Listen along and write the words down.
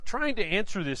trying to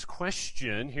answer this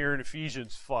question here in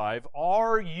Ephesians 5.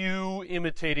 Are you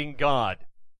imitating God?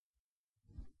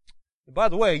 And by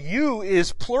the way, you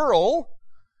is plural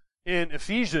in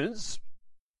Ephesians.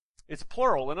 It's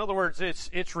plural. In other words,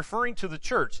 it's referring to the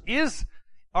church.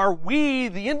 Are we,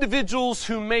 the individuals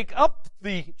who make up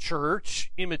the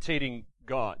church, imitating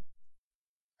God?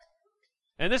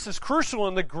 And this is crucial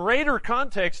in the greater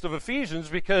context of Ephesians,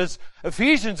 because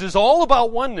Ephesians is all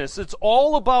about oneness. It's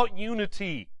all about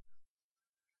unity.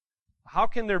 How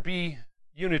can there be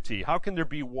unity? How can there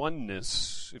be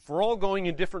oneness if we're all going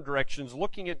in different directions,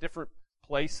 looking at different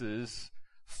places,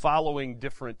 following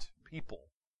different people?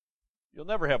 You'll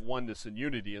never have oneness and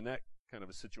unity in that kind of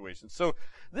a situation. So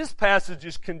this passage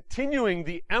is continuing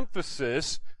the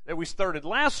emphasis that we started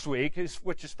last week,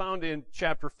 which is found in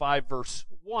chapter 5, verse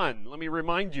 1. Let me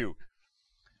remind you.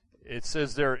 It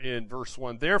says there in verse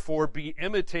 1, "Therefore be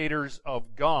imitators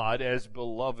of God as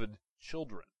beloved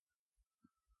children."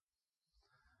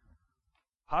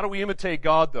 How do we imitate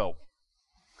God, though?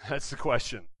 That's the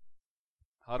question.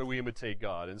 How do we imitate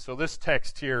God? And so this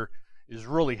text here is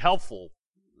really helpful.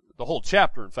 The whole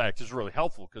chapter, in fact, is really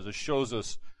helpful because it shows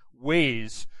us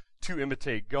ways to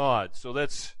imitate God. So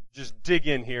let's just dig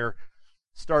in here,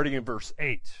 starting in verse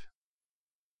 8.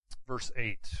 Verse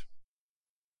 8.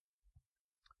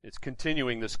 It's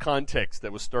continuing this context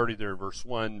that was started there in verse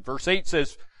 1. Verse 8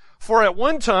 says, "For at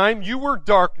one time you were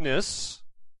darkness,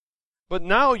 but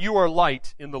now you are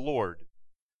light in the Lord.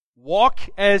 Walk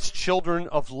as children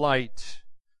of light.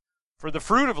 For the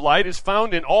fruit of light is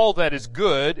found in all that is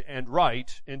good and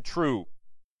right and true.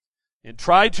 And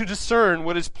try to discern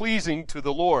what is pleasing to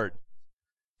the Lord.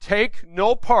 Take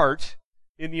no part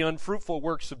in the unfruitful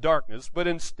works of darkness, but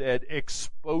instead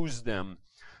expose them.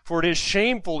 For it is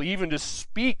shameful even to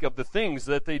speak of the things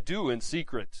that they do in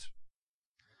secret.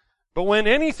 But when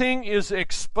anything is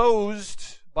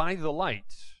exposed by the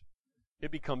light, it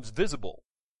becomes visible.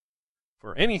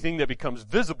 For anything that becomes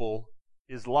visible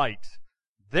is light.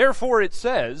 Therefore it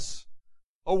says,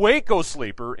 'Awake, O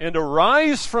sleeper, and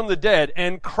arise from the dead,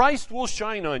 and Christ will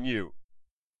shine on you.'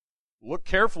 Look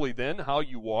carefully then how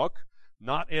you walk,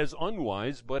 not as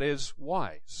unwise, but as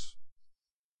wise,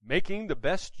 making the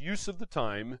best use of the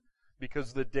time,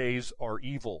 because the days are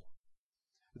evil.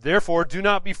 Therefore do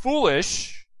not be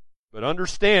foolish, but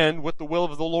understand what the will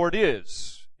of the Lord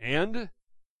is. And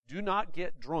do not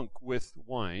get drunk with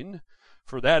wine,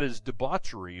 for that is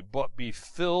debauchery, but be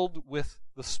filled with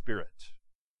the Spirit."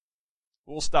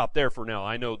 We'll stop there for now.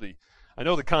 I know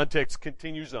the context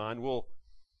continues on.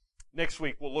 Next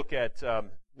week we'll look at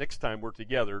next time we're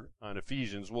together on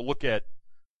Ephesians. We'll look at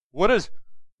what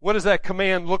does that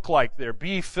command look like there?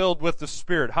 Be filled with the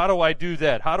Spirit. How do I do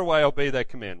that? How do I obey that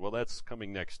command? Well, that's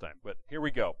coming next time. But here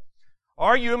we go.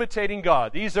 Are you imitating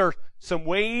God? These are some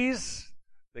ways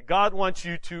that God wants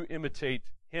you to imitate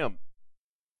Him.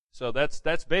 So that's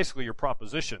basically your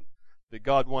proposition, that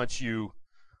God wants you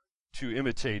to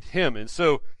imitate Him. And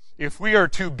so if we are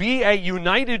to be a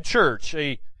united church,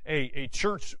 a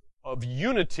church of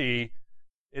unity,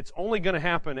 it's only going to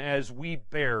happen as we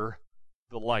bear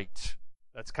the light.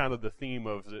 That's kind of the theme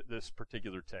of this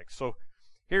particular text. So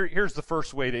here's the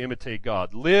first way to imitate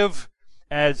God. Live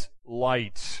as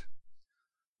light.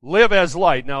 Live as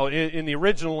light. Now, in the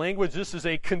original language, this is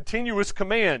a continuous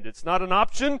command. It's not an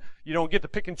option. You don't get to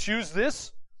pick and choose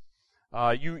this.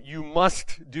 You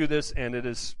must do this, and it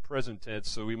is present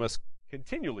tense, so we must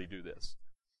continually do this.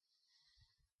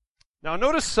 Now,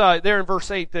 notice there in verse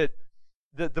 8 that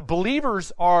the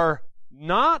believers are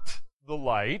not the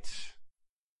light.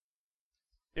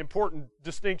 Important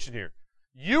distinction here.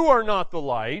 You are not the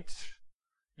light.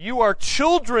 You are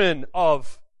children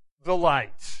of the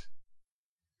light.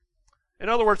 In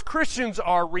other words, Christians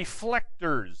are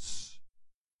reflectors.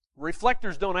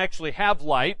 Reflectors don't actually have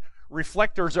light.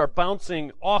 Reflectors are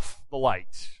bouncing off the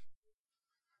light.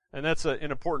 And that's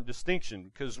an important distinction,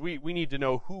 because we need to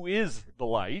know who is the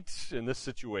light in this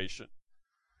situation.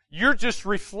 You're just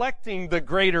reflecting the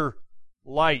greater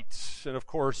light. And of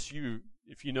course,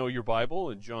 if you know your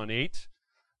Bible, in John 8,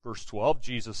 verse 12,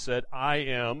 Jesus said, "I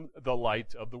am the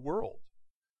light of the world."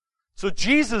 So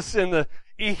Jesus,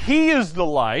 He is the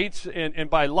light, and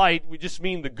by light, we just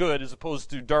mean the good, as opposed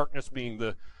to darkness being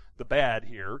the bad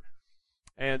here.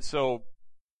 And so,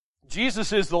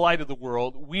 Jesus is the light of the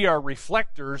world. We are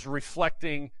reflectors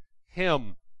reflecting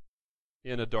Him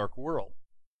in a dark world.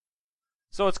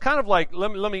 So it's kind of like,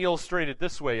 let me illustrate it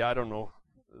this way. I don't know,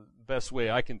 the best way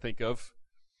I can think of.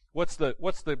 What's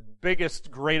the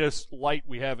biggest, greatest light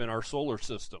we have in our solar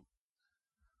system?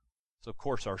 It's, of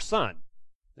course, our sun.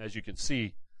 As you can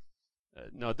see,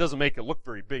 now it doesn't make it look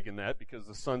very big in that, because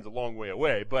the sun's a long way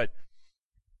away, but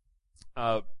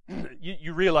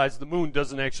you realize the moon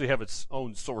doesn't actually have its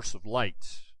own source of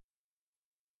light.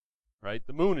 Right?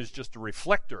 The moon is just a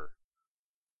reflector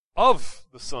of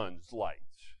the sun's light.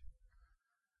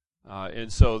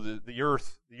 And so the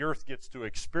earth gets to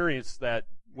experience that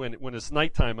when it's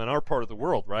nighttime on our part of the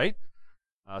world, right?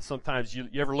 Sometimes you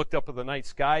ever looked up at the night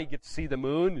sky, you get to see the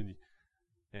moon,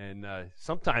 and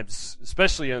sometimes,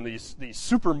 especially on these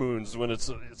super moons, when it's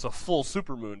a full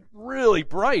super moon, really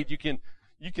bright, you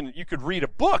could read a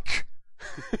book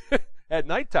at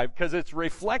nighttime because it's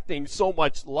reflecting so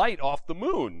much light off the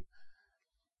moon.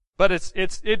 But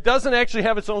it doesn't actually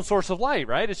have its own source of light,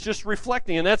 right? It's just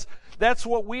reflecting, and that's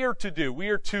what we are to do. We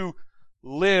are to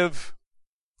live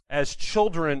as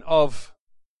children of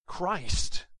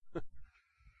Christ.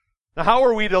 Now, how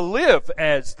are we to live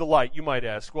as the light, you might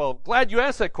ask? Well, glad you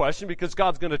asked that question, because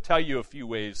God's going to tell you a few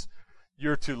ways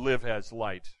you're to live as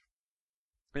light.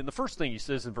 And the first thing he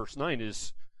says in verse 9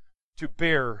 is to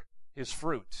bear his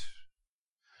fruit.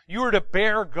 You are to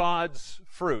bear God's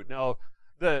fruit. Now,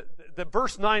 the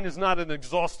verse 9 is not an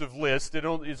exhaustive list. It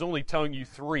is only telling you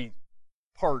 3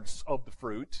 parts of the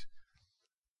fruit.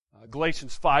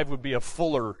 Galatians 5 would be a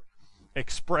fuller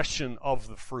expression of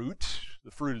the fruit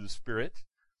of the Spirit.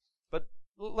 But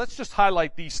let's just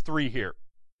highlight these 3 here.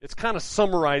 It's kind of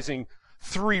summarizing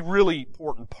 3 really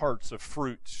important parts of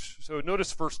fruit. So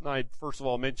notice verse 9, first of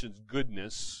all, mentions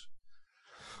goodness.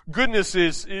 Goodness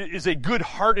is a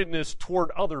good-heartedness toward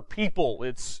other people.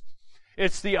 It's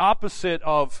the opposite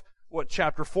of what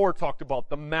chapter 4 talked about,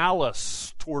 the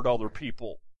malice toward other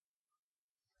people.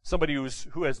 Somebody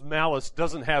who has malice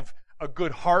doesn't have a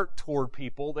good heart toward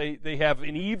people. They have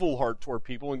an evil heart toward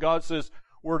people. And God says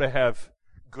we're to have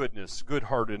goodness,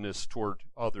 good-heartedness toward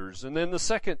others. And then the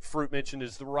second fruit mentioned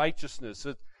is the righteousness.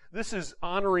 This is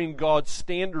honoring God's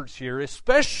standards here,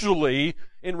 especially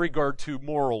in regard to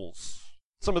morals.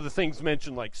 Some of the things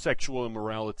mentioned, like sexual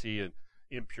immorality and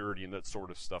impurity and that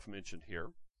sort of stuff, mentioned here.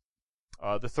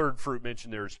 The third fruit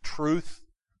mentioned there is truth.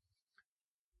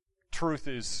 Truth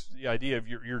is the idea of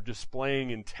you're displaying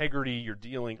integrity, you're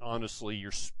dealing honestly,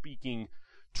 you're speaking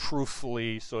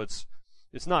truthfully. So it's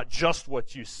not just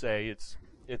what you say,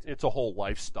 it's a whole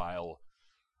lifestyle,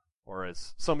 or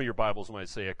as some of your Bibles might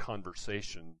say, a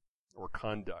conversation or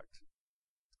conduct.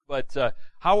 But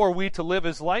how are we to live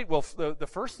as light? Well, the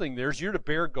first thing there is you're to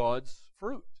bear God's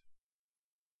fruit.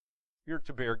 You're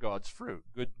to bear God's fruit.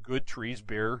 Good trees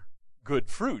bear good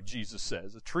fruit, Jesus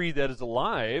says. A tree that is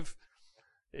alive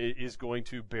is going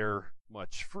to bear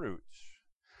much fruit.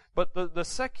 But the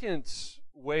second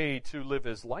way to live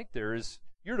as light there is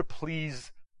you're to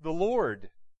please the Lord.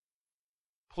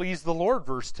 Please the Lord,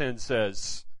 verse 10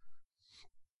 says.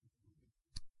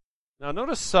 Now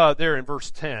notice there in verse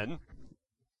 10,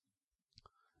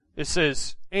 it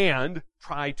says, and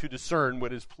try to discern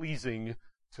what is pleasing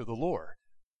to the Lord.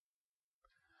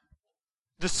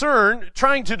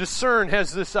 Trying to discern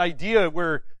has this idea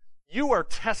where you are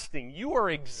testing, you are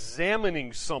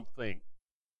examining something.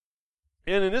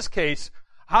 And in this case,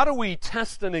 how do we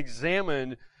test and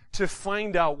examine to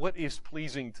find out what is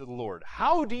pleasing to the Lord?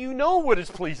 How do you know what is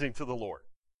pleasing to the Lord?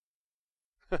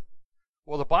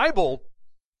 Well, the Bible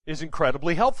is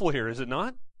incredibly helpful here, is it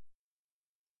not?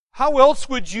 How else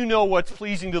would you know what's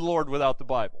pleasing to the Lord without the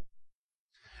Bible?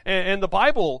 And the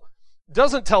Bible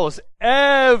doesn't tell us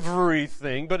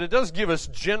everything, but it does give us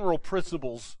general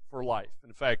principles for life.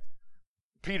 In fact,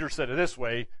 Peter said it this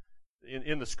way,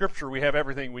 in the Scripture we have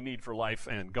everything we need for life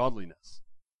and godliness.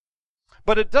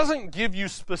 But it doesn't give you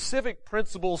specific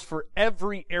principles for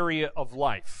every area of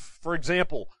life. For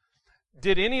example,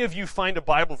 did any of you find a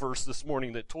Bible verse this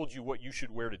morning that told you what you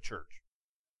should wear to church?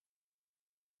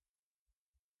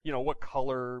 You know, what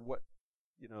color,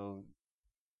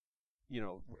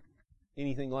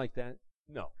 anything like that?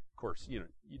 No, of course,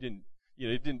 it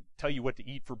didn't tell you what to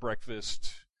eat for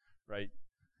breakfast, right?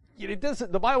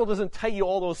 The Bible doesn't tell you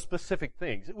all those specific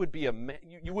things. It would be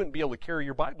you wouldn't be able to carry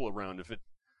your Bible around if it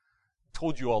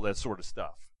told you all that sort of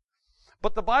stuff.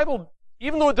 But the Bible,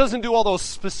 even though it doesn't do all those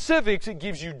specifics, it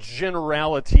gives you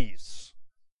generalities.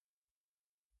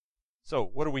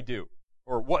 So what do we do?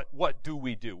 Or what do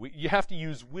we do? You have to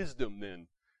use wisdom then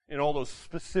in all those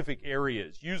specific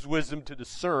areas. Use wisdom to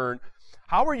discern.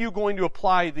 How are you going to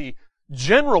apply the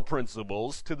general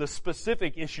principles to the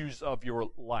specific issues of your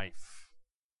life?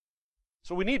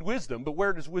 So we need wisdom, but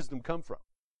where does wisdom come from?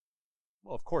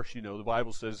 Well, of course, the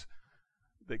Bible says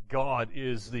that God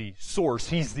is the source.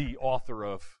 He's the author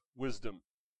of wisdom.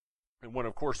 And one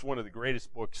of the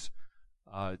greatest books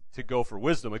to go for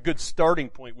wisdom. A good starting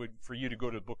point would for you to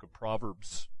go to the book of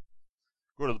Proverbs.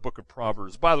 Go to the book of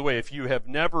Proverbs. By the way, if you have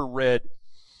never read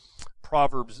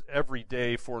Proverbs every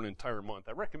day for an entire month.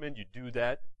 I recommend you do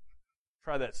that.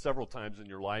 Try that several times in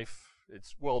your life.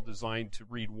 It's well designed to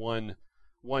read one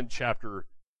chapter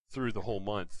through the whole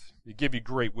month. It'll give you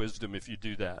great wisdom if you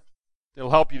do that. It'll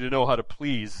help you to know how to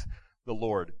please the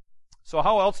Lord. So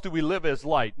how else do we live as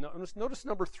light? Notice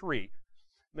number 3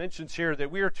 mentions here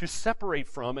that we are to separate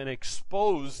from and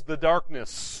expose the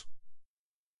darkness.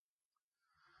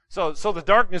 So the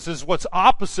darkness is what's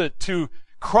opposite to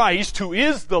Christ, who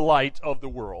is the light of the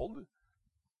world.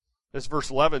 That's verse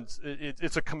 11.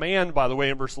 It's a command, by the way,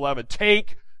 in verse 11.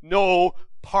 Take no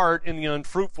part in the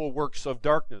unfruitful works of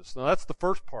darkness. Now that's the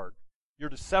first part. You're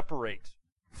to separate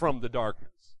from the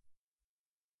darkness.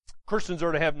 Christians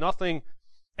are to have nothing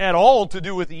at all to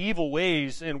do with the evil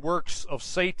ways and works of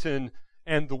Satan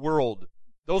and the world.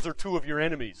 Those are 2 of your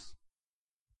enemies.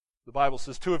 The Bible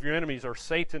says 2 of your enemies are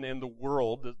Satan and the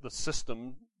world, the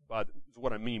system, is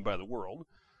what I mean by the world.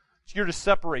 So you're to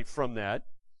separate from that.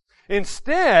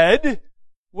 Instead,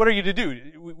 what are you to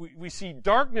do? We see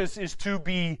darkness is to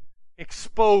be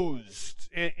exposed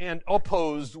and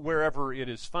opposed wherever it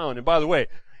is found. And by the way,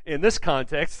 in this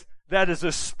context, that is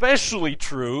especially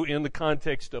true in the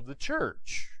context of the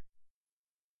church.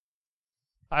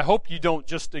 I hope you don't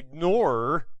just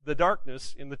ignore the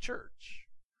darkness in the church.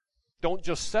 Don't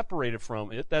just separate it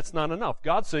from it. That's not enough.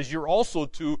 God says you're also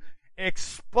to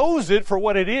expose it for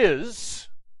what it is,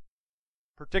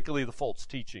 particularly the false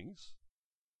teachings,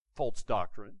 false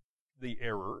doctrine, the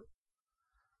error.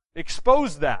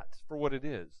 Expose that for what it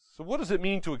is. So what does it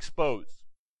mean to expose?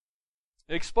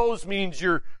 Expose means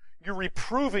you're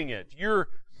reproving it.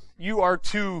 You are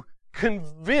to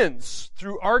convince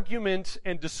through argument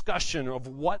and discussion of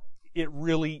what it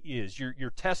really is. You're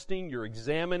testing, you're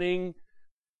examining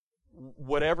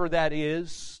whatever that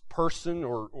is, person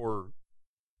or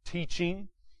teaching,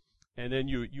 and then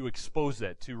you expose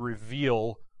that to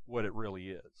reveal what it really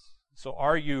is. So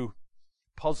are you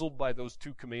puzzled by those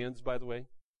 2 commands, by the way?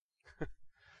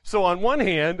 So on one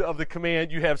hand of the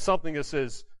command, you have something that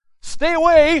says, stay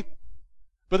away,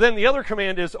 but then the other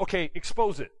command is, okay,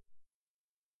 expose it.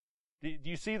 Do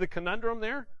you see the conundrum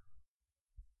there?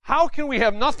 How can we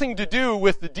have nothing to do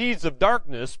with the deeds of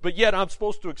darkness, but yet I'm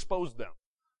supposed to expose them?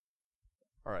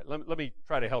 All right, let me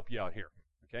try to help you out here,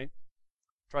 okay?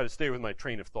 Try to stay with my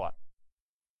train of thought.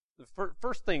 The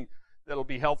first thing that'll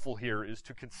be helpful here is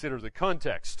to consider the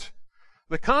context.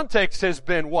 The context has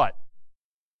been what?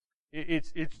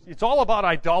 It's all about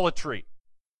idolatry.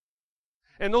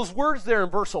 And those words there in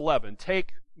verse 11,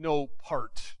 take no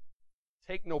part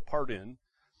in,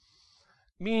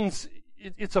 means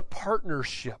it's a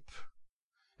partnership.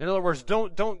 In other words,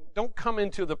 don't come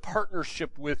into the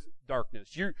partnership with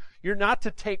darkness. You're not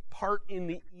to take part in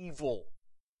the evil.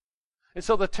 And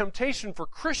so the temptation for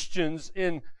Christians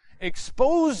in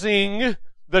exposing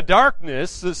the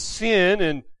darkness, the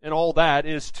sin and all that,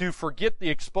 is to forget the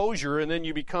exposure and then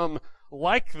you become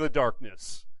like the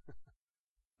darkness.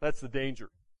 That's the danger.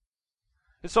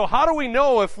 And so how do we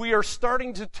know if we are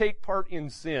starting to take part in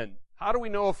sin? How do we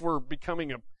know if we're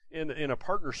becoming in a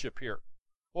partnership here?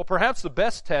 Well, perhaps the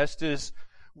best test is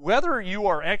whether you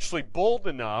are actually bold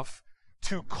enough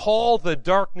to call the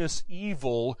darkness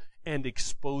evil and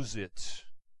expose it.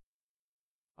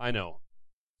 I know.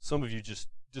 Some of you just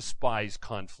despise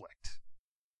conflict.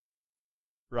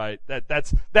 Right?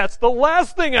 That's the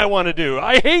last thing I want to do.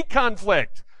 I hate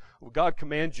conflict. Well, God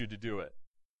commands you to do it.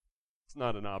 It's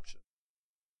not an option.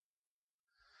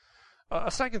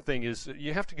 A second thing is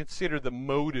you have to consider the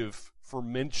motive for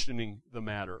mentioning the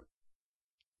matter.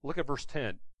 Look at verse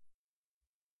 10.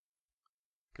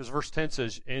 Because verse 10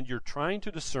 says, and you're trying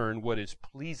to discern what is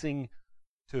pleasing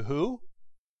to who?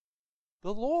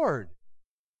 The Lord.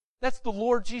 That's the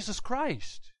Lord Jesus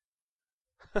Christ.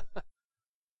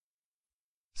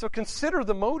 So consider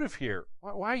the motive here.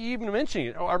 Why are you even mentioning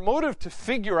it? Our motive to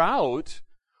figure out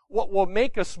what will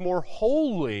make us more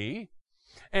holy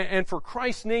and for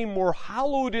Christ's name more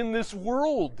hallowed in this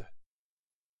world.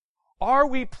 Are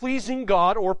we pleasing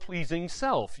God or pleasing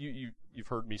self? You've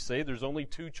heard me say there's only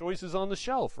 2 choices on the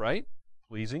shelf, right?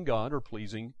 Pleasing God or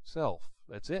pleasing self.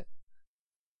 That's it.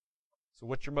 So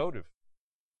what's your motive?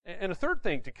 And a third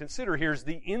thing to consider here is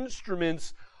the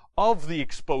instruments of the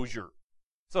exposure.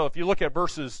 So if you look at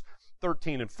verses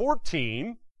 13 and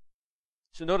 14,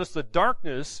 so notice the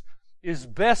darkness is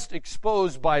best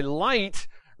exposed by light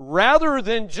rather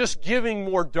than just giving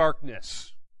more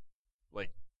darkness.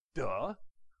 Like, duh.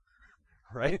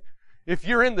 Right? If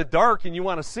you're in the dark and you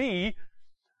want to see,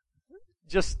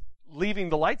 just leaving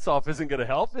the lights off isn't going to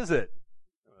help, is it?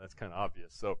 That's kind of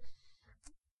obvious. So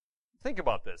think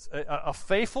about this. A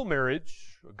faithful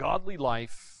marriage, a godly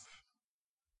life,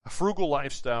 a frugal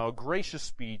lifestyle, gracious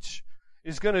speech,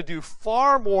 is going to do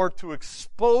far more to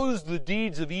expose the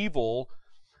deeds of evil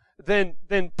than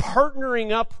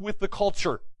partnering up with the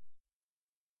culture.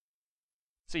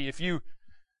 See,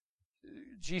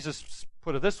 Jesus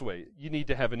put it this way, you need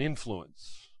to have an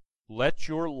influence. Let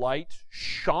your light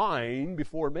shine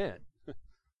before men.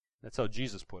 That's how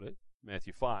Jesus put it,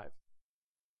 Matthew 5.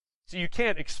 So you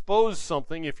can't expose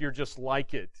something if you're just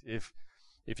like it. If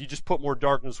you just put more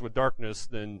darkness with darkness,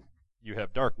 then you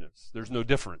have darkness. There's no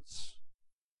difference.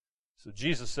 So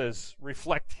Jesus says,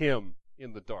 reflect Him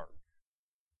in the dark.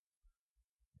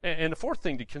 And the fourth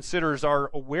thing to consider is our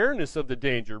awareness of the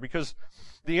danger, because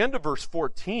the end of verse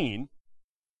 14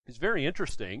 is very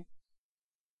interesting.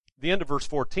 The end of verse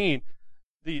 14,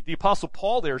 the Apostle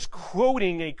Paul there is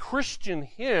quoting a Christian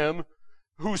hymn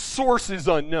whose source is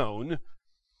unknown.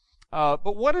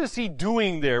 But what is he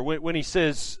doing there when he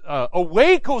says,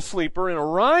 awake, O sleeper, and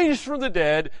arise from the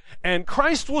dead, and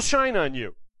Christ will shine on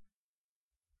you?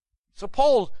 So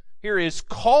Paul here is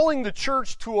calling the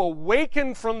church to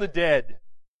awaken from the dead.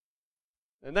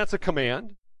 And that's a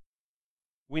command.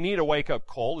 We need a wake-up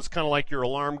call. It's kind of like your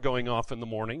alarm going off in the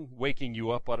morning, waking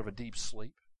you up out of a deep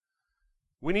sleep.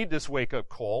 We need this wake-up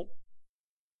call.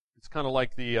 It's kind of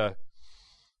like the, I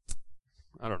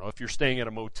don't know, if you're staying at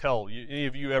a motel, any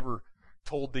of you ever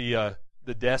told the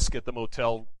desk at the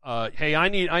motel, hey, I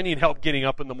need help getting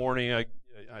up in the morning, I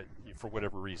for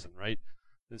whatever reason, right?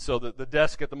 And so the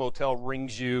desk at the motel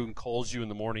rings you and calls you in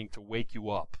the morning to wake you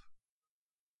up.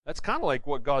 That's kind of like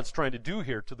what God's trying to do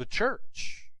here to the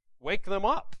church. Wake them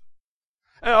up.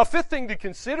 And a fifth thing to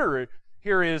consider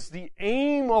here is the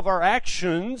aim of our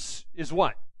actions is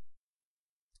what?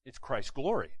 It's Christ's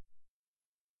glory.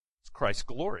 It's Christ's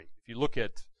glory. If you look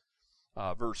at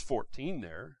verse 14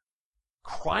 there,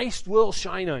 Christ will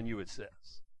shine on you, it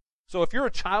says. So if you're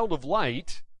a child of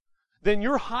light, then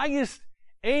your highest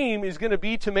aim is going to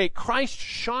be to make Christ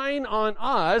shine on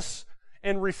us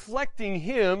and reflecting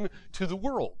Him to the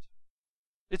world.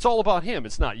 It's all about Him.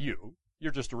 It's not you.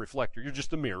 You're just a reflector. You're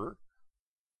just a mirror.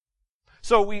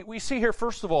 So we see here,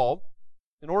 first of all,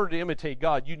 in order to imitate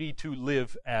God, you need to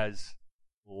live as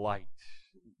light.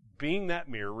 Being that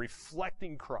mirror,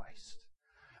 reflecting Christ.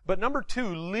 But number two,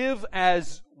 live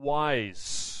as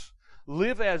wise.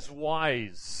 Live as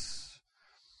wise.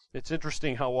 It's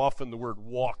interesting how often the word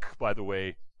walk, by the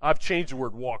way, I've changed the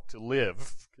word walk to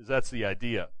live, because that's the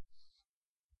idea.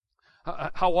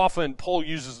 How often Paul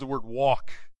uses the word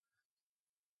walk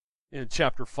in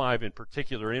chapter 5 in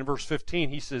particular. In verse 15,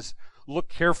 he says, look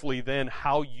carefully then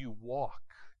how you walk.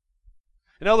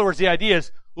 In other words, the idea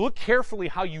is, look carefully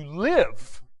how you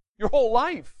live your whole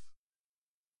life.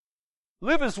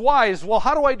 Live as wise. Well,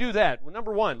 how do I do that? Well,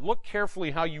 number one, look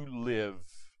carefully how you live.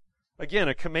 Again,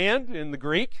 a command in the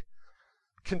Greek,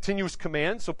 continuous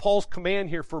command. So Paul's command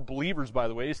here for believers, by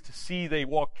the way, is to see they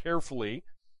walk carefully.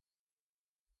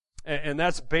 And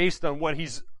that's based on what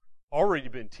he's already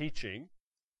been teaching.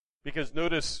 Because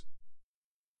notice,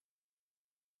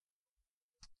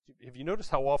 have you noticed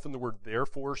how often the word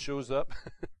therefore shows up?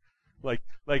 like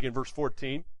in verse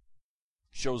 14,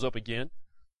 shows up again.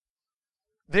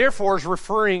 Therefore is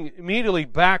referring immediately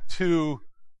back to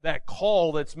that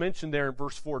call that's mentioned there in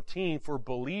verse 14 for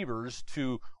believers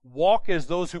to walk as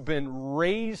those who've been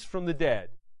raised from the dead.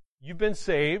 You've been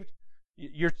saved.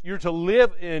 You're to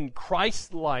live in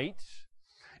Christ's light.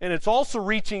 And it's also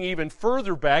reaching even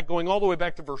further back, going all the way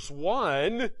back to verse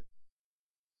 1,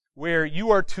 where you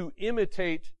are to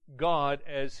imitate God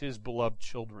as His beloved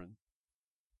children.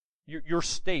 Your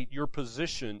state, your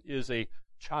position is a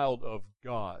child of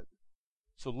God.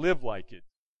 So live like it.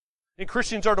 And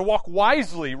Christians are to walk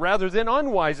wisely rather than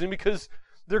unwisely because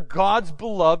they're God's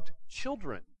beloved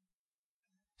children.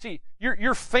 See,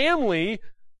 your family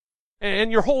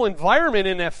and your whole environment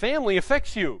in that family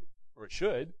affects you, or it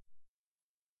should.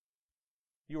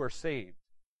 You are saved.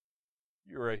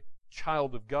 You're a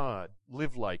child of God.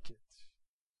 Live like it.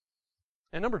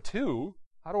 And number two,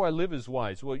 how do I live as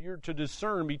wise? Well, you're to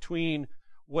discern between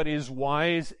what is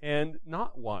wise and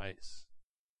not wise.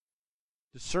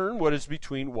 Discern what is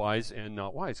between wise and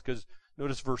not wise. Because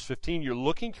notice verse 15, you're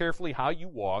looking carefully how you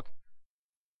walk.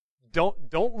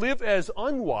 Don't live as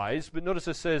unwise, but notice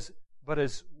it says, but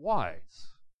as wise.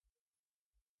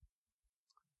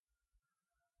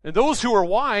 And those who are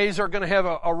wise are going to have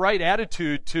a right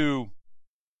attitude to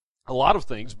a lot of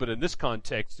things, but in this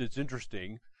context, it's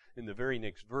interesting. In the very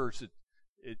next verse,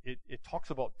 it talks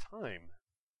about time.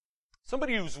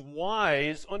 Somebody who's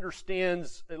wise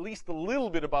understands at least a little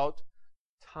bit about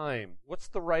time. What's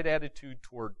the right attitude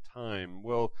toward time?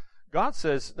 Well, God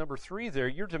says, number 3 there,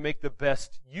 you're to make the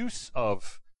best use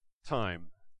of time.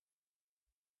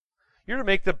 You're to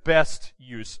make the best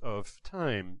use of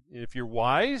time. And if you're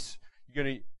wise, you're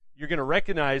going to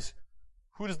recognize,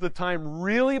 who does the time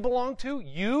really belong to?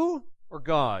 You or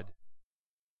God?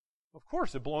 Of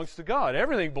course, it belongs to God.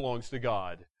 Everything belongs to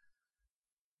God.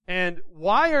 And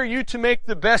why are you to make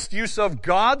the best use of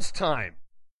God's time?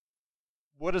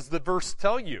 What does the verse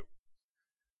tell you?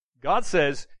 God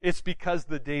says it's because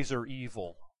the days are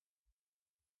evil.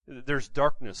 There's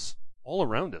darkness all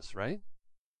around us, right?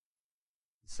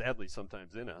 Sadly,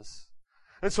 sometimes in us.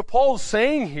 And so Paul's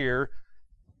saying here,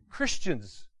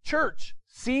 Christians, church,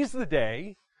 seize the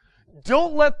day.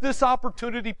 Don't let this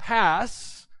opportunity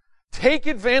pass. Take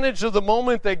advantage of the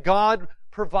moment that God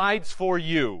provides for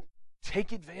you.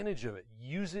 Take advantage of it.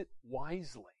 Use it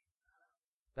wisely.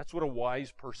 That's what a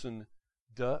wise person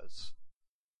does.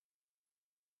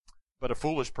 But a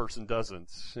foolish person doesn't.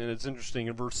 And it's interesting,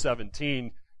 in verse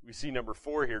 17, we see number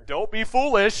 4 here. Don't be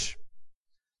foolish.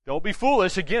 Don't be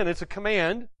foolish. Again, it's a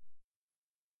command.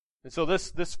 And so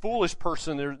this foolish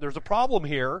person, there's a problem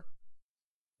here.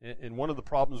 And one of the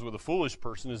problems with a foolish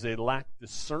person is they lack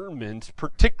discernment,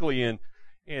 particularly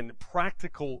in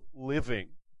practical living.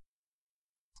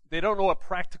 They don't know what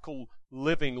practical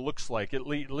living looks like, at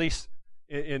least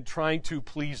in trying to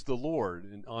please the Lord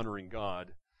and honoring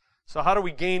God. So how do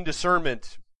we gain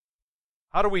discernment?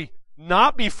 How do we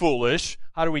not be foolish?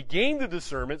 How do we gain the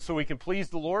discernment so we can please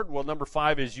the Lord? Well, number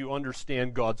 5 is you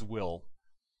understand God's will.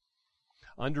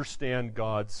 Understand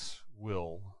God's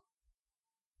will.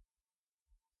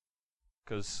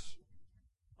 Because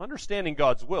understanding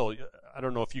God's will, I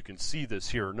don't know if you can see this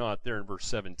here or not, there in verse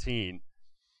 17.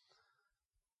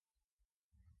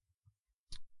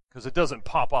 Because it doesn't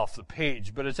pop off the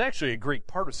page, but it's actually a Greek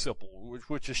participle,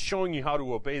 which is showing you how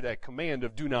to obey that command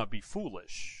of do not be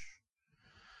foolish.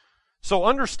 So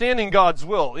understanding God's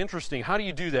will, interesting. How do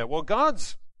you do that? Well,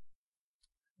 God's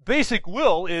basic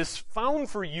will is found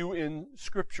for you in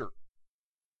Scripture.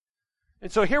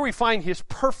 And so here we find His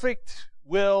perfect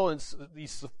will and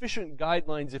these sufficient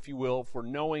guidelines, if you will, for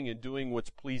knowing and doing what's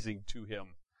pleasing to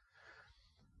Him.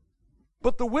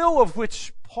 But the will of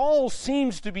which Paul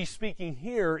seems to be speaking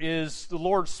here is the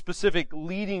Lord's specific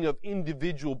leading of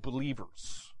individual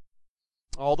believers.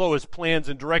 Although His plans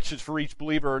and directions for each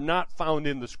believer are not found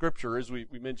in the Scripture, as we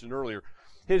mentioned earlier,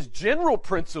 His general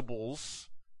principles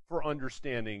for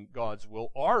understanding God's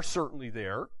will are certainly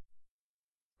there.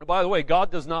 And by the way,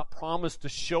 God does not promise to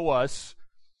show us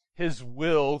His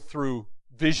will through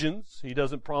visions. He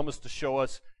doesn't promise to show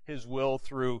us His will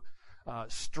through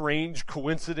strange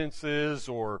coincidences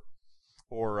or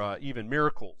even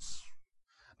miracles.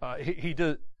 He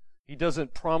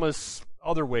doesn't promise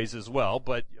other ways as well,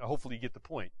 but hopefully you get the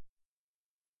point.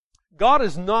 God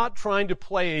is not trying to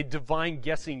play a divine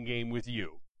guessing game with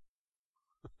you.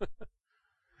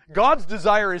 God's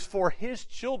desire is for His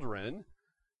children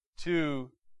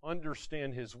to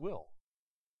understand His will.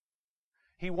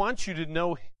 He wants you to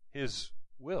know His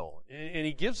will, and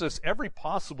He gives us every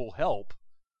possible help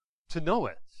to know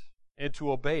it and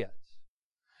to obey it.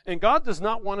 And God does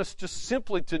not want us just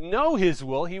simply to know His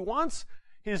will. He wants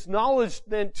His knowledge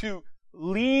then to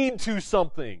lead to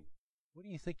something. What do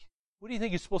you think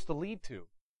it's supposed to lead to?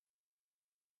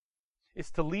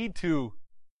 It's to lead to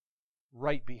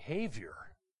right behavior.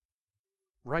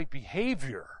 Right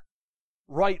behavior.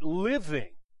 Right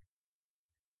living.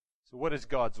 So what is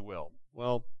God's will?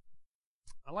 Well,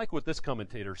 I like what this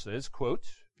commentator says, quote,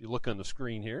 if you look on the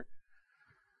screen here.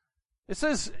 It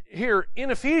says here,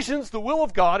 in Ephesians, the will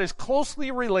of God is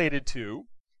closely related to,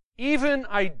 even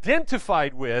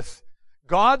identified with,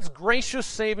 God's gracious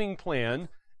saving plan,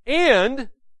 and,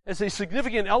 as a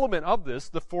significant element of this,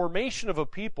 the formation of a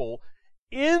people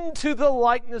into the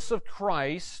likeness of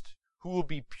Christ, who will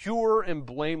be pure and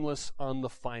blameless on the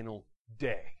final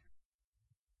day.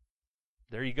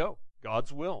 There you go.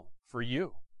 God's will for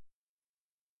you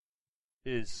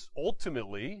is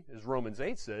ultimately, as Romans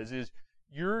 8 says, is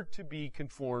you're to be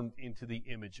conformed into the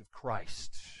image of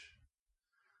Christ.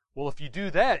 Well, if you do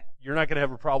that, you're not going to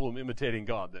have a problem imitating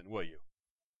God then, will you?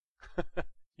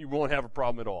 You won't have a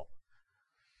problem at all.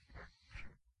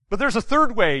 But there's a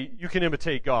third way you can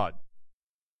imitate God.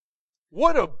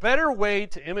 What a better way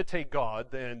to imitate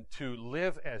God than to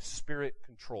live as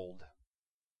Spirit-controlled.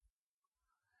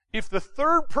 If the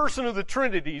third person of the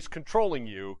Trinity is controlling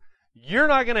you, you're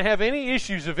not going to have any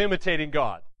issues of imitating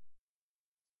God.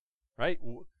 Right?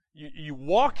 You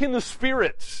walk in the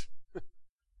Spirit,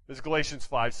 as Galatians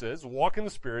 5 says, walk in the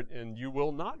Spirit and you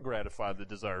will not gratify the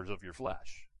desires of your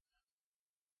flesh.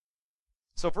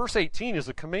 So verse 18 is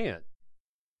a command.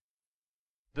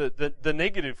 The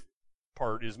negative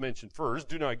part is mentioned first.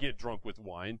 Do not get drunk with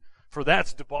wine, for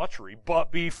that's debauchery,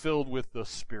 but be filled with the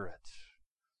Spirit.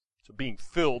 So being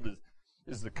filled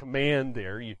is the command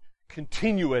there. You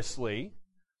continuously,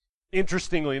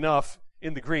 interestingly enough,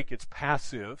 in the Greek it's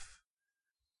passive,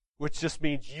 which just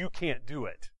means you can't do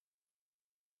it.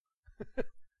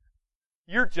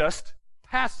 You're just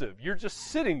passive. You're just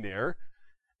sitting there,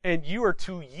 and you are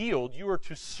to yield, you are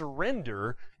to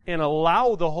surrender, and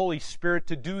allow the Holy Spirit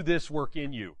to do this work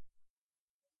in you.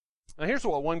 Now here's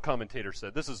what one commentator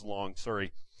said. This is long,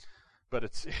 sorry,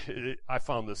 but I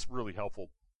found this really helpful.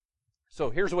 So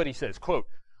here's what he says, quote,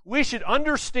 "We should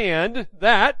understand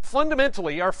that,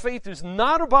 fundamentally, our faith is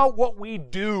not about what we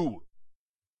do,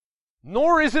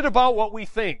 nor is it about what we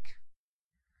think.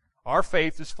 Our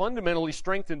faith is fundamentally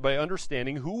strengthened by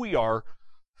understanding who we are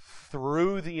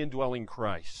through the indwelling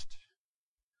Christ.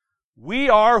 We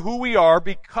are who we are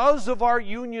because of our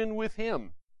union with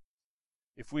Him.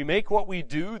 If we make what we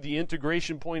do the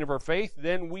integration point of our faith,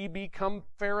 then we become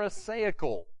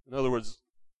Pharisaical." In other words,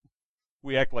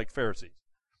 we act like Pharisees.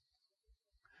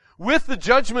 "With the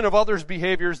judgment of others'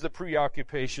 behaviors, the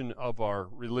preoccupation of our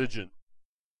religion.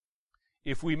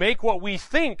 If we make what we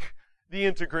think the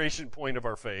integration point of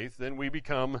our faith, then we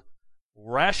become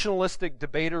rationalistic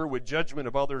debater with judgment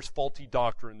of others' faulty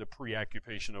doctrine, the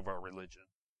preoccupation of our religion.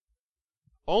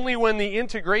 Only when the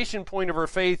integration point of our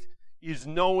faith is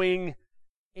knowing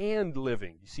and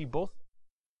living." You see both?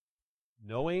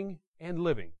 Knowing and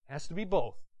living. Has to be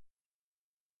both.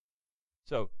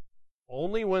 So,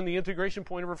 only when the integration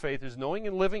point of our faith is knowing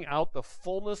and living out the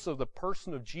fullness of the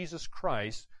person of Jesus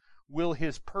Christ will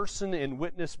His person and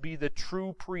witness be the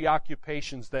true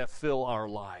preoccupations that fill our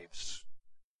lives.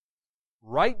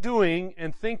 Right doing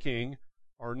and thinking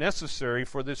are necessary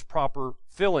for this proper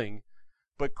filling,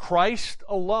 but Christ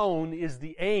alone is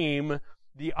the aim,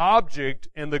 the object,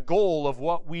 and the goal of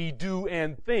what we do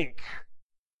and think.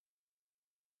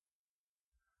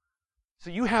 So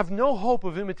you have no hope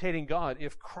of imitating God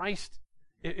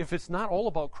if it's not all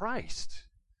about Christ.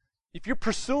 If you're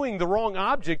pursuing the wrong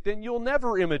object, then you'll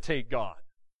never imitate God.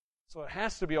 So it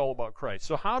has to be all about Christ.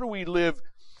 So how do we live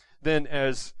then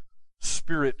as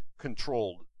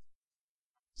Spirit-controlled?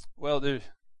 Well,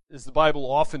 as the Bible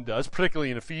often does,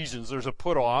 particularly in Ephesians, there's a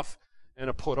put off and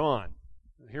a put on.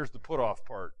 Here's the put off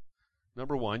part.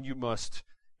 Number one, you must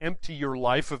empty your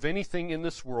life of anything in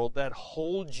this world that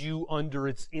holds you under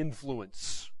its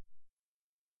influence.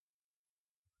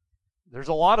 There's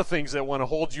a lot of things that want to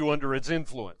hold you under its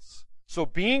influence. So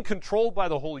being controlled by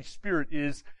the Holy Spirit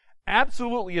is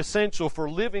absolutely essential for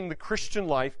living the Christian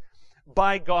life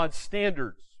by God's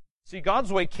standards. See,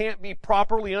 God's way can't be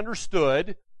properly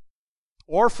understood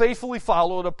or faithfully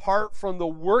followed apart from the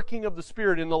working of the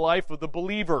Spirit in the life of the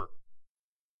believer.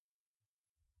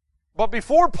 But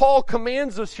before Paul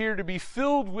commands us here to be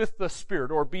filled with the Spirit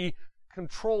or be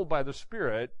controlled by the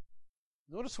Spirit,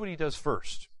 notice what he does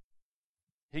first.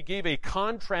 He gave a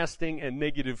contrasting and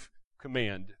negative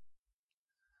command.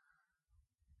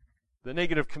 The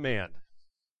negative command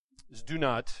is do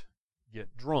not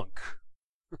get drunk.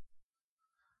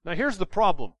 Now here's the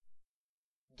problem.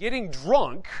 Getting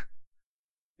drunk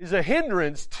is a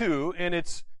hindrance to, and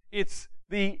it's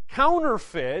the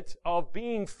counterfeit of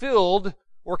being filled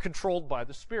or controlled by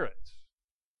the Spirit.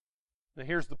 Now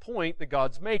here's the point that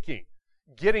God's making.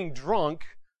 Getting drunk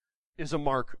is a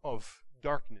mark of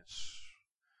darkness.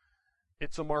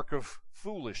 It's a mark of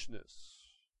foolishness.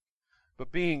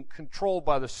 But being controlled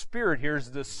by the Spirit here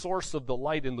is the source of the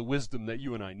light and the wisdom that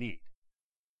you and I need.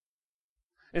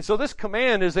 And so this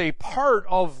command is a part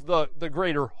of the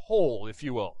greater whole, if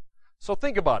you will. So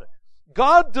think about it.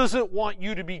 God doesn't want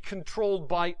you to be controlled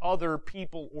by other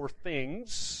people or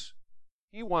things.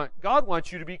 God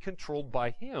wants you to be controlled by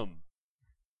Him.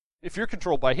 If you're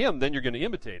controlled by Him, then you're going to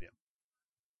imitate Him.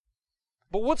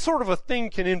 But what sort of a thing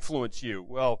can influence you?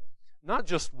 Well, not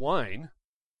just wine.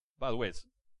 By the way, it's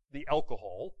the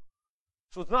alcohol.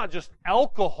 So it's not just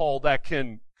alcohol that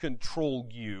can control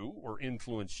you or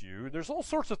influence you. There's all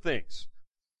sorts of things.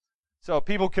 So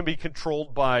people can be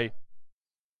controlled by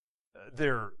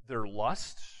their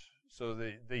lust. So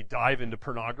they dive into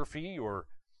pornography, or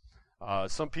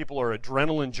some people are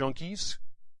adrenaline junkies,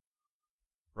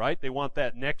 right? They want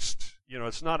that next,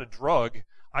 it's not a drug.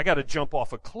 I got to jump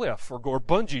off a cliff or go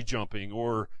bungee jumping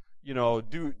or,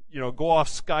 go off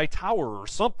Sky Tower or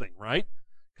something, right?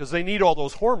 Because they need all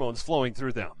those hormones flowing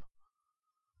through them.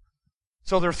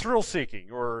 So they're thrill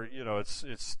seeking, or,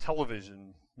 it's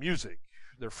television, music,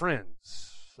 their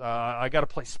friends. I got to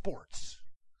play sports.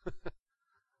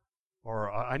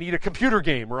 Or I need a computer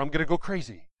game or I'm going to go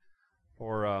crazy.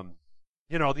 Or,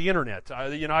 the internet.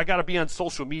 I got to be on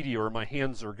social media or my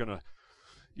hands are going to,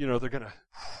 they're going to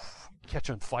catch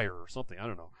on fire or something. I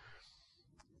don't know.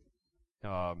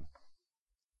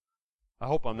 I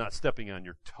hope I'm not stepping on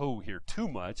your toe here too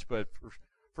much, but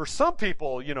for some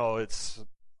people, it's,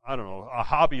 I don't know, a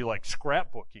hobby like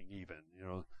scrapbooking even,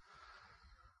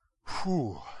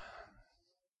 Whew.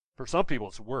 For some people,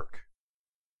 it's work.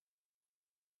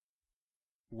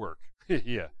 Work.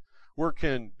 Yeah. Work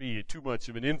can be too much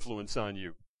of an influence on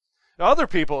you. Now, other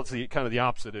people, it's kind of the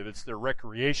opposite. It's their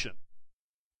recreation.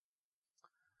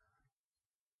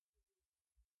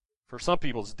 For some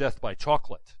people, it's death by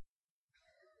chocolate.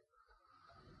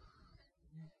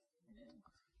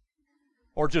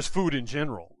 Or just food in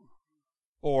general.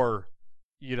 Or,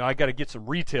 I got to get some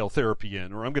retail therapy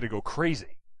in, or I'm going to go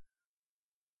crazy.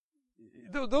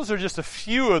 Those are just a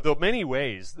few of the many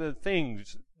ways, the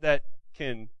things that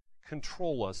can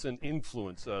control us and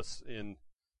influence us in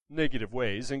negative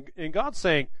ways. And God's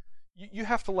saying, you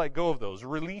have to let go of those,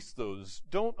 release those.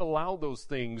 Don't allow those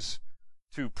things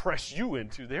to press you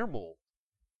into their mold.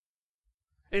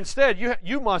 Instead,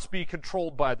 you must be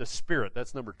controlled by the Spirit.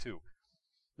 That's number two.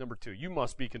 Number two, you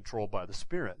must be controlled by the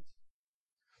Spirit.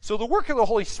 So the work of the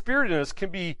Holy Spirit in us can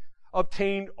be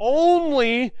obtained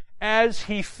only as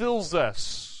He fills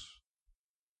us.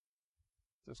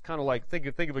 It's kind of like, think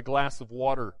of a glass of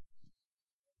water.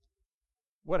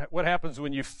 What happens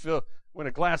when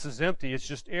a glass is empty? It's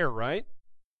just air, right?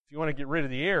 If you want to get rid of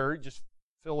the air, just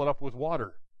fill it up with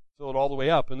water. Fill it all the way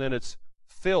up, and then it's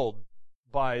filled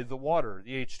by the water,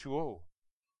 the H2O.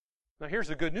 Now here's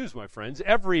the good news, my friends.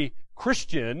 Every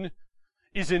Christian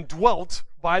is indwelt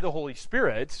by the Holy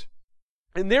Spirit,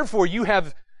 and therefore you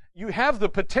have the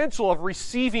potential of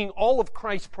receiving all of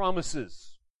Christ's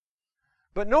promises.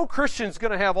 But no Christian is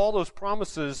going to have all those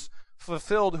promises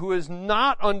fulfilled who is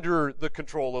not under the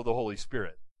control of the Holy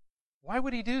Spirit. Why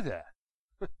would He do that?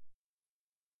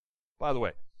 By the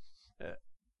way,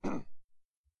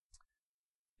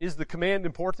 is the command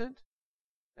important?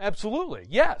 Absolutely,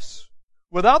 yes.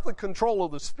 Without the control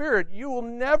of the Spirit, you will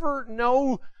never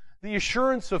know the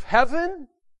assurance of heaven.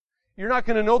 You're not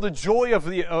going to know the joy of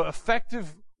the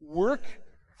effective work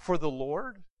for the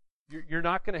Lord. You're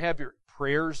not going to have your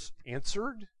prayers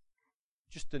answered,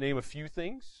 just to name a few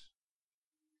things.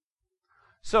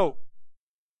 So,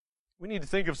 we need to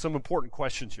think of some important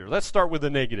questions here. Let's start with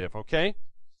the negative, okay?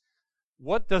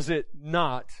 What does it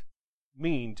not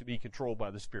mean to be controlled by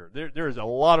the Spirit? There is a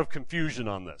lot of confusion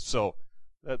on this. So,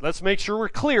 let's make sure we're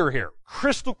clear here.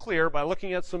 Crystal clear by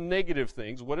looking at some negative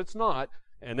things, what it's not,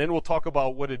 and then we'll talk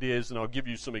about what it is, and I'll give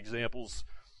you some examples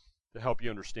to help you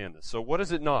understand this. So, what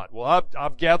is it not? Well,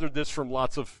 I've gathered this from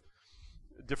lots of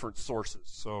different sources.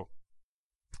 So,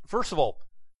 first of all,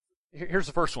 here's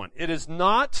the first one. It is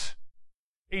not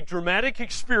a dramatic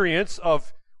experience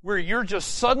of where you're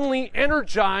just suddenly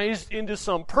energized into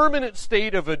some permanent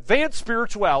state of advanced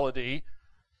spirituality,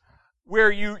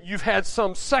 where you've had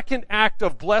some second act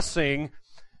of blessing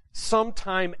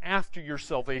sometime after your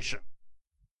salvation.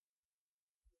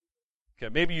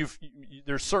 Okay, maybe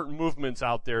there's certain movements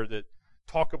out there that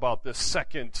talk about this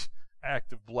second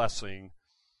act of blessing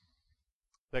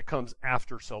that comes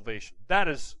after salvation. That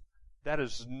is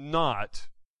not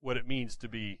what it means to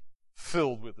be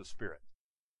filled with the Spirit.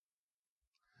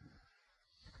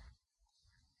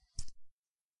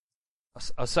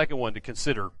 A second one to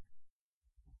consider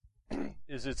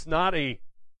is it's not a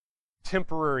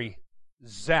temporary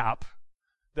zap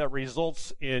that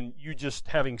results in you just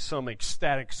having some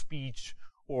ecstatic speech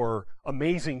or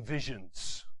amazing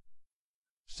visions.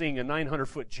 Seeing a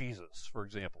 900-foot Jesus, for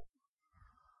example.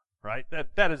 Right?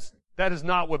 That is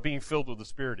not what being filled with the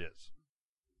Spirit is.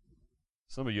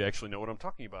 Some of you actually know what I'm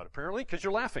talking about, apparently, because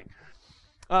you're laughing.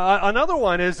 Another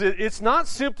one is it's not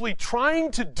simply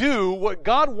trying to do what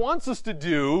God wants us to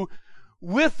do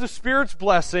with the Spirit's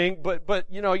blessing, but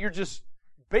you're just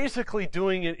basically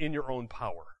doing it in your own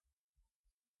power.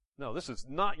 No, this is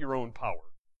not your own power.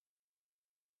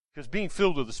 Because being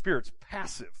filled with the Spirit's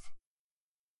passive.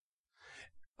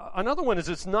 Another one is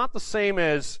it's not the same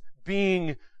as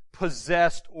being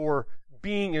possessed or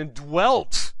being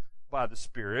indwelt by the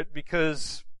Spirit,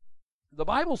 because the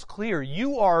Bible's clear.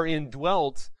 You are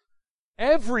indwelt.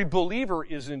 Every believer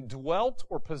is indwelt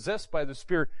or possessed by the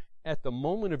Spirit at the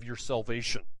moment of your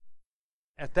salvation.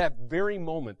 At that very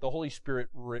moment, the Holy Spirit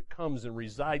comes and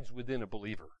resides within a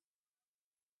believer.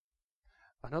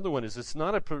 Another one is it's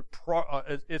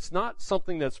not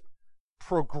something that's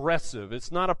progressive.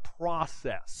 It's not a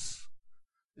process.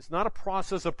 It's not a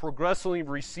process of progressively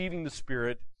receiving the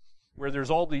Spirit where there's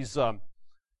all these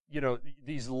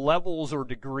these levels or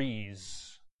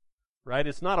degrees, right?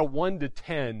 It's not a 1 to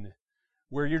 10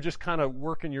 where you're just kind of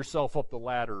working yourself up the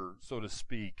ladder, so to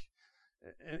speak.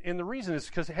 And the reason is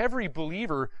because every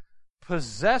believer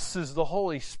possesses the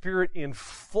Holy Spirit in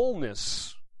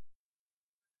fullness.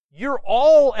 You're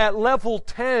all at level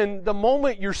 10 the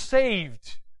moment you're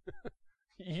saved.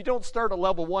 You don't start at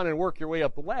level 1 and work your way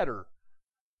up the ladder.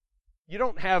 You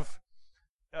don't have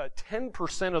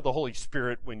 10% of the Holy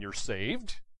Spirit when you're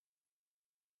saved.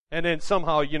 And then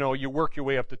somehow, you work your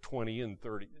way up to 20 and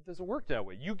 30. It doesn't work that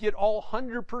way. You get all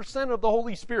 100% of the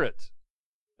Holy Spirit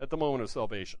at the moment of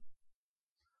salvation.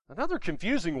 Another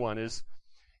confusing one is,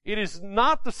 it is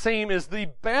not the same as the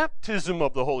baptism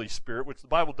of the Holy Spirit, which the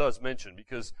Bible does mention,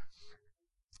 because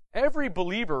every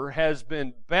believer has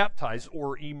been baptized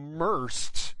or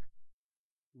immersed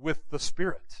with the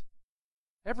Spirit.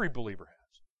 Every believer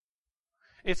has.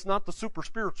 It's not the super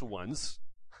spiritual ones,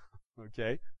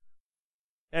 okay?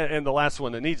 And the last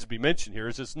one that needs to be mentioned here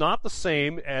is it's not the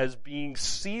same as being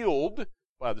sealed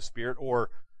by the Spirit or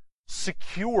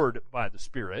secured by the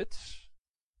Spirit,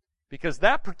 because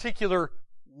that particular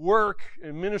work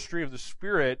and ministry of the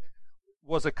Spirit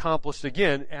was accomplished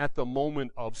again at the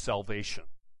moment of salvation.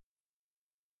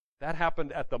 That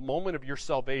happened at the moment of your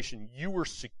salvation. You were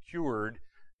secured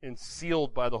and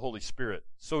sealed by the Holy Spirit.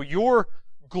 So your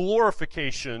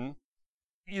glorification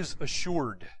is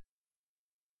assured.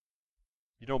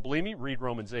 You don't believe me? Read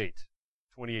Romans 8,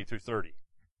 28 through 30.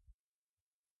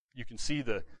 You can see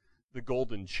the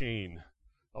golden chain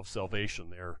of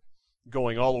salvation there,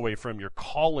 going all the way from your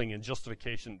calling and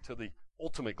justification to the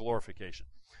ultimate glorification.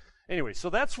 Anyway,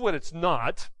 so that's what it's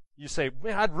not. You say,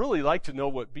 man, I'd really like to know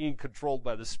what being controlled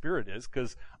by the Spirit is,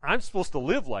 because I'm supposed to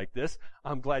live like this.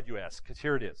 I'm glad you asked, because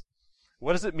here it is.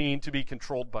 What does it mean to be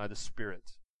controlled by the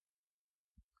Spirit?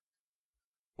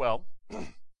 Well,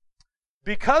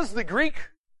 because the Greek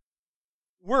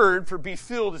word for be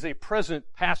filled is a present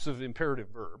passive imperative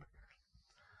verb,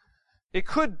 it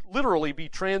could literally be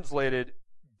translated,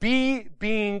 be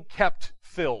being kept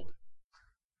filled.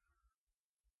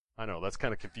 I know, that's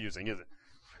kind of confusing, isn't it?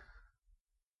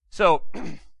 So,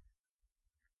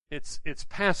 it's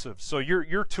passive. So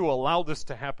you're to allow this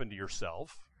to happen to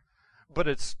yourself, but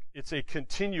it's a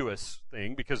continuous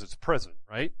thing because it's present,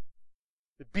 right?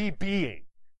 Be being.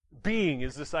 Being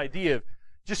is this idea of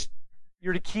just,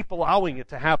 you're to keep allowing it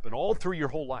to happen all through your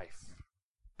whole life.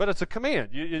 But it's a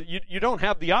command. You don't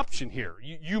have the option here.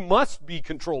 You must be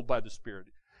controlled by the Spirit.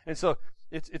 And so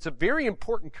it's a very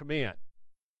important command.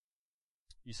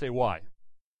 You say, why?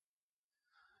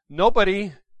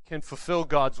 Nobody can fulfill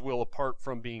God's will apart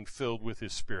from being filled with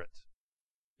His Spirit.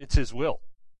 It's His will.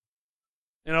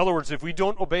 In other words, if we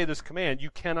don't obey this command, you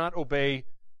cannot obey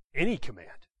any command.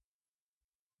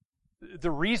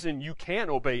 The reason you can't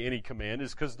obey any command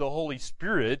is because the Holy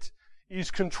Spirit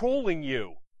is controlling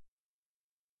you.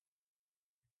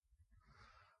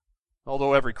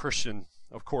 Although every Christian,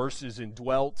 of course, is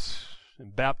indwelt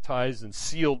and baptized and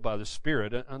sealed by the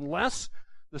Spirit, unless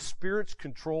the Spirit's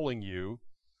controlling you,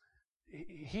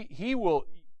 you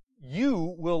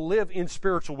will live in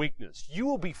spiritual weakness. You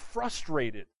will be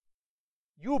frustrated.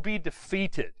 You will be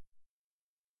defeated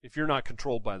if you're not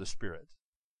controlled by the Spirit.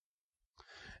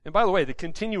 And by the way, the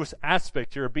continuous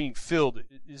aspect here of being filled,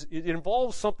 it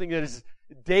involves something that is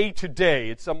day to day.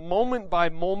 It's a moment by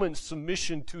moment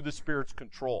submission to the Spirit's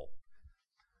control.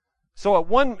 So at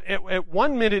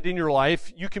one minute in your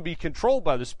life, you can be controlled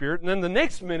by the Spirit, and then the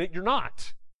next minute you're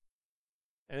not.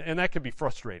 And that can be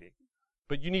frustrating.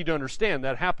 But you need to understand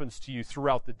that happens to you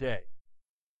throughout the day.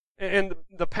 And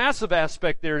the passive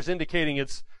aspect there is indicating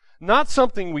it's not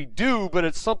something we do, but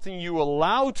it's something you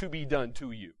allow to be done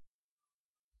to you.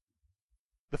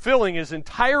 The filling is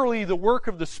entirely the work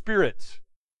of the Spirit.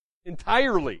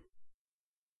 Entirely.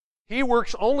 He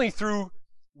works only through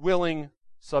willing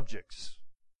subjects.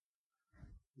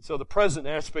 And so the present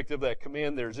aspect of that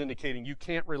command there is indicating you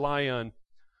can't rely on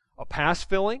a past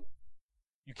filling.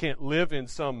 You can't live in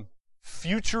some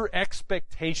future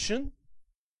expectation.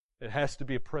 It has to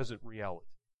be a present reality.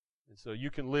 And so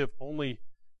you can live only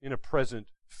in a present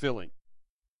filling.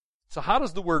 So how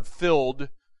does the word filled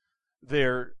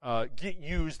there get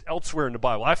used elsewhere in the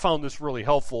Bible? I found this really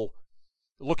helpful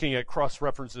looking at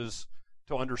cross-references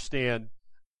to understand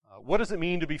what does it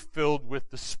mean to be filled with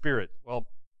the Spirit. Well,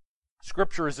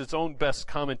 Scripture is its own best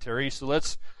commentary, so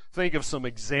let's think of some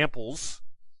examples,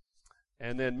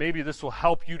 and then maybe this will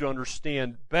help you to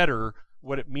understand better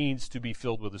what it means to be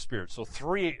filled with the Spirit. So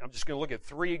I'm just going to look at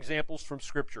 3 examples from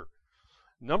Scripture.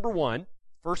 Number 1,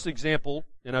 first example,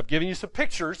 and I've given you some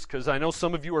pictures because I know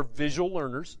some of you are visual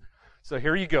learners. So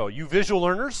here you go. You visual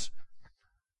learners,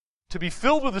 to be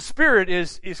filled with the Spirit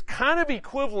is kind of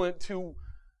equivalent to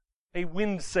a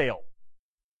wind sail.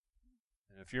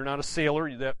 And if you're not a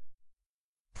sailor, that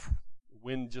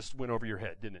wind just went over your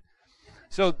head, didn't it?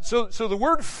 So the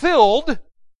word filled,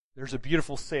 there's a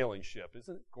beautiful sailing ship.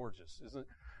 Isn't it gorgeous? Isn't it?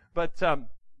 But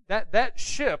that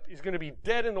ship is going to be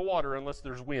dead in the water unless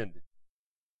there's wind.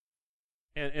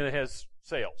 And it has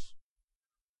sails.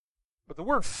 But the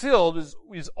word filled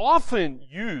is often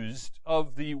used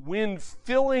of the wind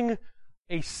filling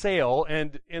a sail,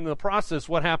 and in the process,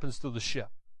 what happens to the ship?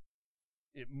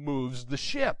 It moves the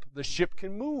ship. The ship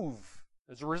can move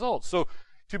as a result. So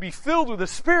to be filled with the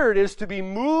Spirit is to be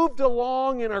moved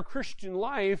along in our Christian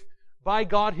life by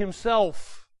God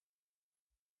Himself.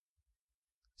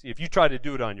 See, if you try to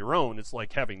do it on your own, it's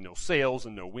like having no sails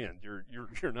and no wind.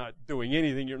 You're not doing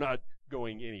anything. You're not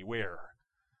going anywhere.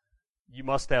 You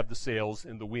must have the sails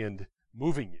and the wind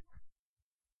moving you.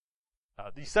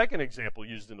 The second example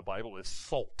used in the Bible is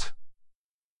salt.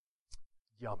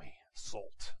 Yummy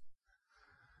salt.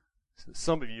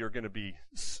 Some of you are going to be,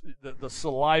 the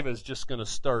saliva is just going to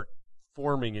start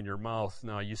forming in your mouth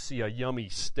now. You see a yummy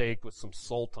steak with some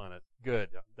salt on it. Good.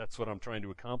 That's what I'm trying to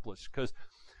accomplish. Because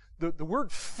the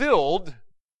word filled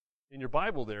in your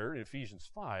Bible there, in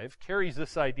Ephesians 5, carries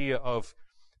this idea of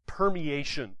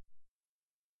permeation.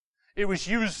 It was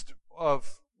used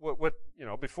of what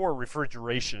before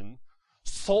refrigeration,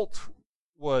 salt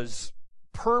was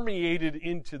permeated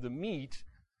into the meat,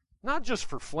 not just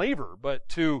for flavor, but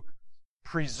to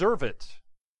preserve it.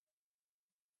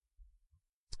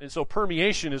 And so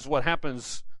permeation is what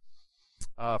happens,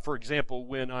 for example,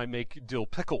 when I make dill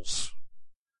pickles.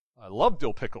 I love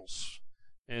dill pickles.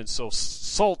 And so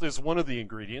salt is one of the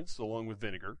ingredients, along with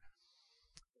vinegar,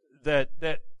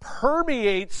 that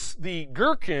permeates the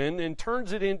gherkin and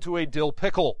turns it into a dill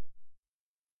pickle.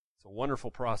 It's a wonderful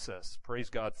process.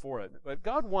 Praise God for it. But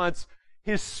God wants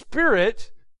His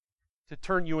Spirit to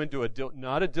turn you into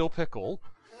not a dill pickle.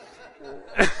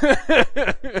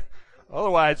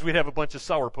 Otherwise, we'd have a bunch of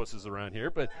sourpusses around here.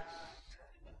 But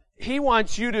He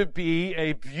wants you to be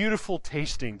a beautiful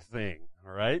tasting thing,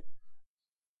 all right?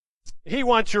 He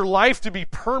wants your life to be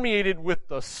permeated with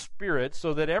the Spirit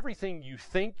so that everything you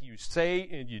think, you say,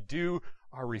 and you do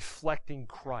are reflecting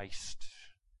Christ.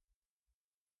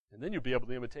 And then you'll be able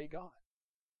to imitate God.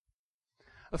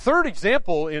 A third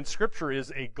example in Scripture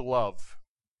is a glove.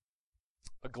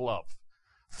 A glove.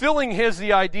 Filling has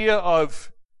the idea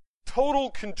of total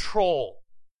control.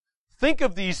 Think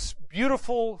of these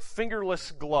beautiful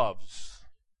fingerless gloves.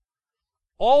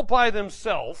 All by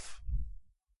themselves,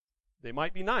 they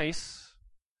might be nice,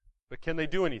 but can they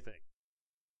do anything?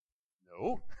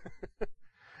 No.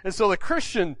 And so the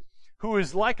Christian who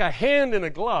is like a hand in a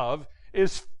glove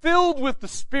is filled with the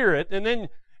Spirit, and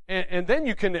then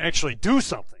you can actually do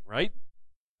something, right?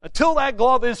 Until that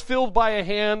glove is filled by a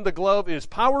hand, the glove is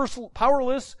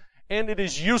powerless and it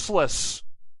is useless.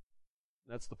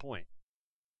 That's the point.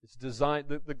 It's designed.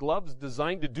 The glove's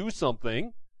designed to do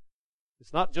something.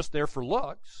 It's not just there for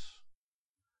looks,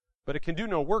 but it can do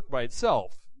no work by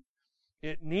itself.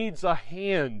 It needs a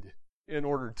hand in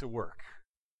order to work.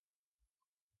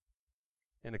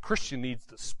 And a Christian needs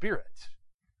the Spirit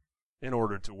in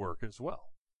order to work as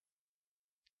well.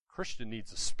 A Christian needs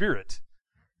the Spirit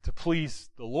to please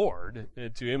the Lord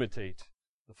and to imitate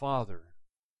the Father.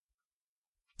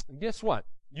 And guess what?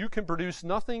 You can produce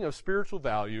nothing of spiritual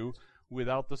value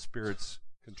without the Spirit's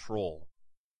control.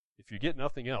 If you get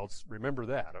nothing else, remember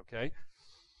that, okay?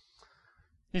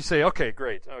 You say, okay,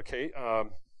 great, okay,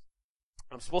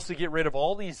 I'm supposed to get rid of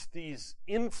all these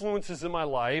influences in my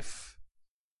life,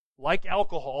 like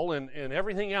alcohol and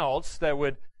everything else that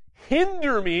would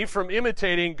hinder me from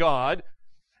imitating God,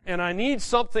 and I need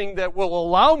something that will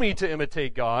allow me to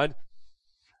imitate God.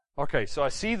 Okay, so I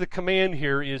see the command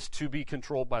here is to be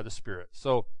controlled by the Spirit.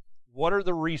 So what are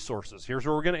the resources? Here's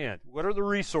where we're going to end. What are the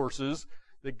resources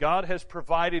that God has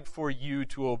provided for you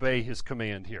to obey His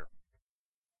command here?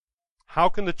 How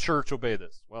can the church obey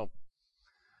this? Well,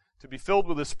 to be filled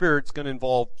with the Spirit is going to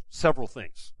involve several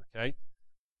things, okay?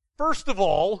 First of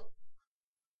all,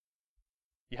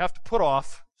 you have to put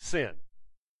off sin.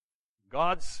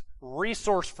 God's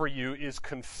resource for you is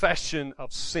confession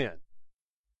of sin.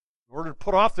 In order to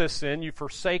put off this sin, you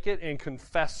forsake it and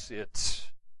confess it.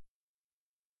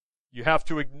 You have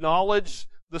to acknowledge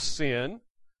the sin.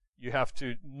 You have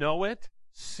to know it,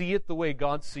 see it the way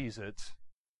God sees it,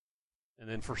 and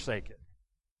then forsake it.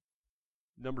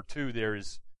 Number 2 there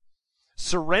is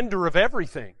surrender of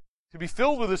everything. To be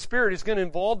filled with the Spirit is going to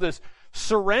involve this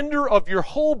surrender of your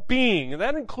whole being. And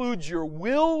that includes your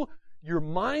will, your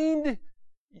mind,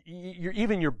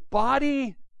 even your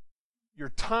body, your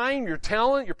time, your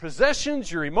talent, your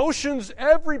possessions, your emotions,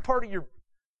 every part of your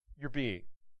being.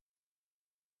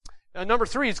 Number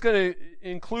 3, it's going to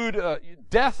include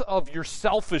death of your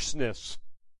selfishness.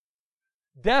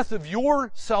 Death of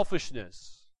your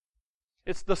selfishness.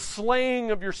 It's the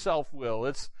slaying of your self-will.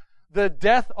 It's the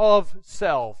death of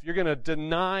self. You're going to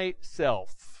deny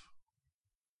self.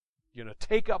 You're going to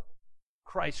take up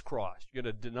Christ's cross. You're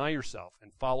going to deny yourself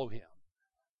and follow Him.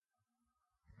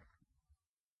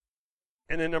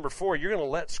 And then number 4, you're going to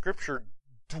let Scripture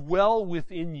dwell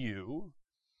within you.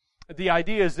 The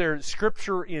idea is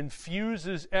Scripture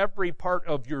infuses every part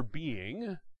of your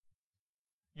being.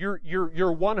 You're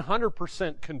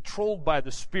 100% controlled by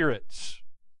the Spirit.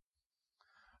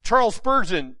 Charles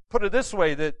Spurgeon put it this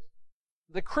way, that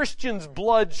the Christian's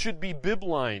blood should be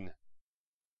bibline.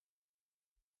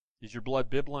 Is your blood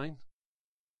bibline?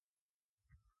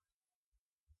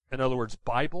 In other words,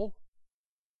 Bible?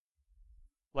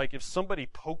 Like if somebody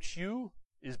pokes you,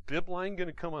 is bibline going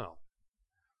to come out?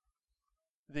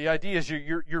 The idea is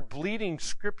you're bleeding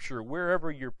Scripture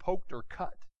wherever you're poked or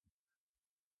cut.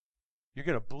 You're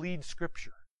going to bleed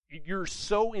Scripture. You're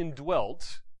so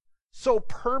indwelt, so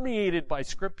permeated by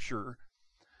Scripture,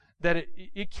 that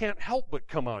it can't help but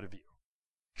come out of you.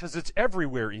 Because it's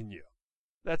everywhere in you.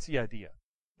 That's the idea.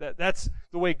 That's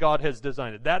the way God has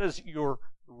designed it. That is your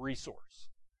resource.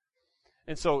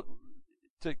 And so,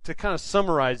 to kind of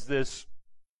summarize this,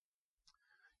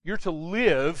 you're to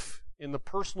live in the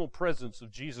personal presence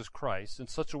of Jesus Christ in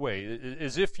such a way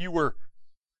as if you were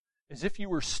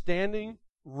standing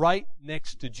right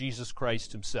next to Jesus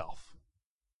Christ Himself.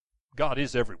 God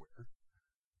is everywhere.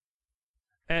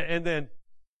 And then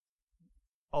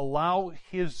allow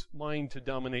His mind to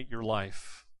dominate your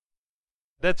life.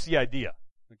 That's the idea,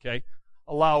 okay?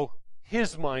 Allow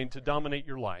His mind to dominate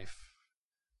your life.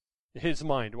 His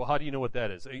mind. Well, how do you know what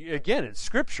that is? Again, it's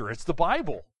Scripture. It's the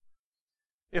Bible.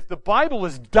 If the Bible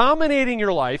is dominating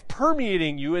your life,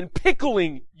 permeating you, and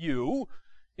pickling you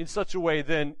in such a way,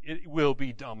 then it will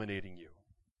be dominating you.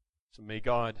 So may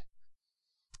God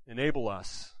enable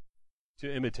us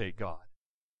to imitate God.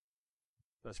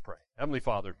 Let's pray. Heavenly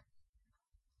Father,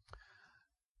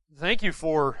 thank you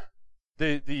for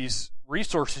these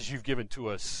resources you've given to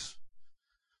us.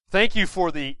 Thank you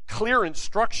for the clear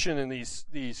instruction in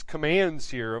these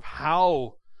commands here of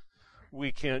how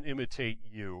we can imitate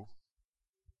you.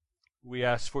 We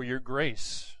ask for your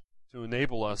grace to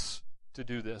enable us to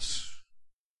do this.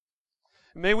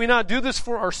 May we not do this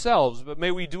for ourselves, but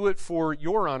may we do it for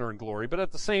your honor and glory, but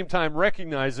at the same time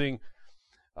recognizing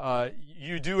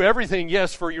you do everything,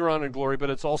 yes, for your honor and glory, but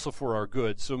it's also for our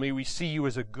good. So may we see you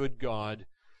as a good God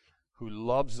who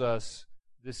loves us.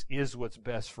 This is what's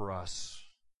best for us.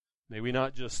 May we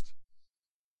not just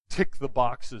tick the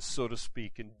boxes, so to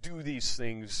speak, and do these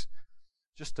things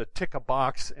just to tick a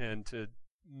box and to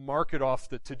mark it off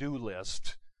the to-do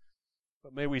list.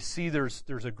 But may we see there's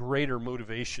a greater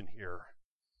motivation here.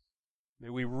 May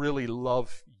we really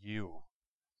love you.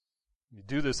 We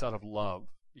do this out of love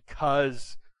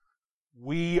because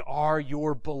we are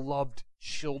your beloved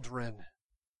children.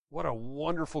 What a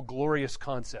wonderful, glorious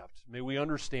concept. May we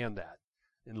understand that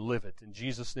and live it. In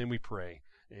Jesus' name we pray.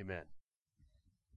 Amen.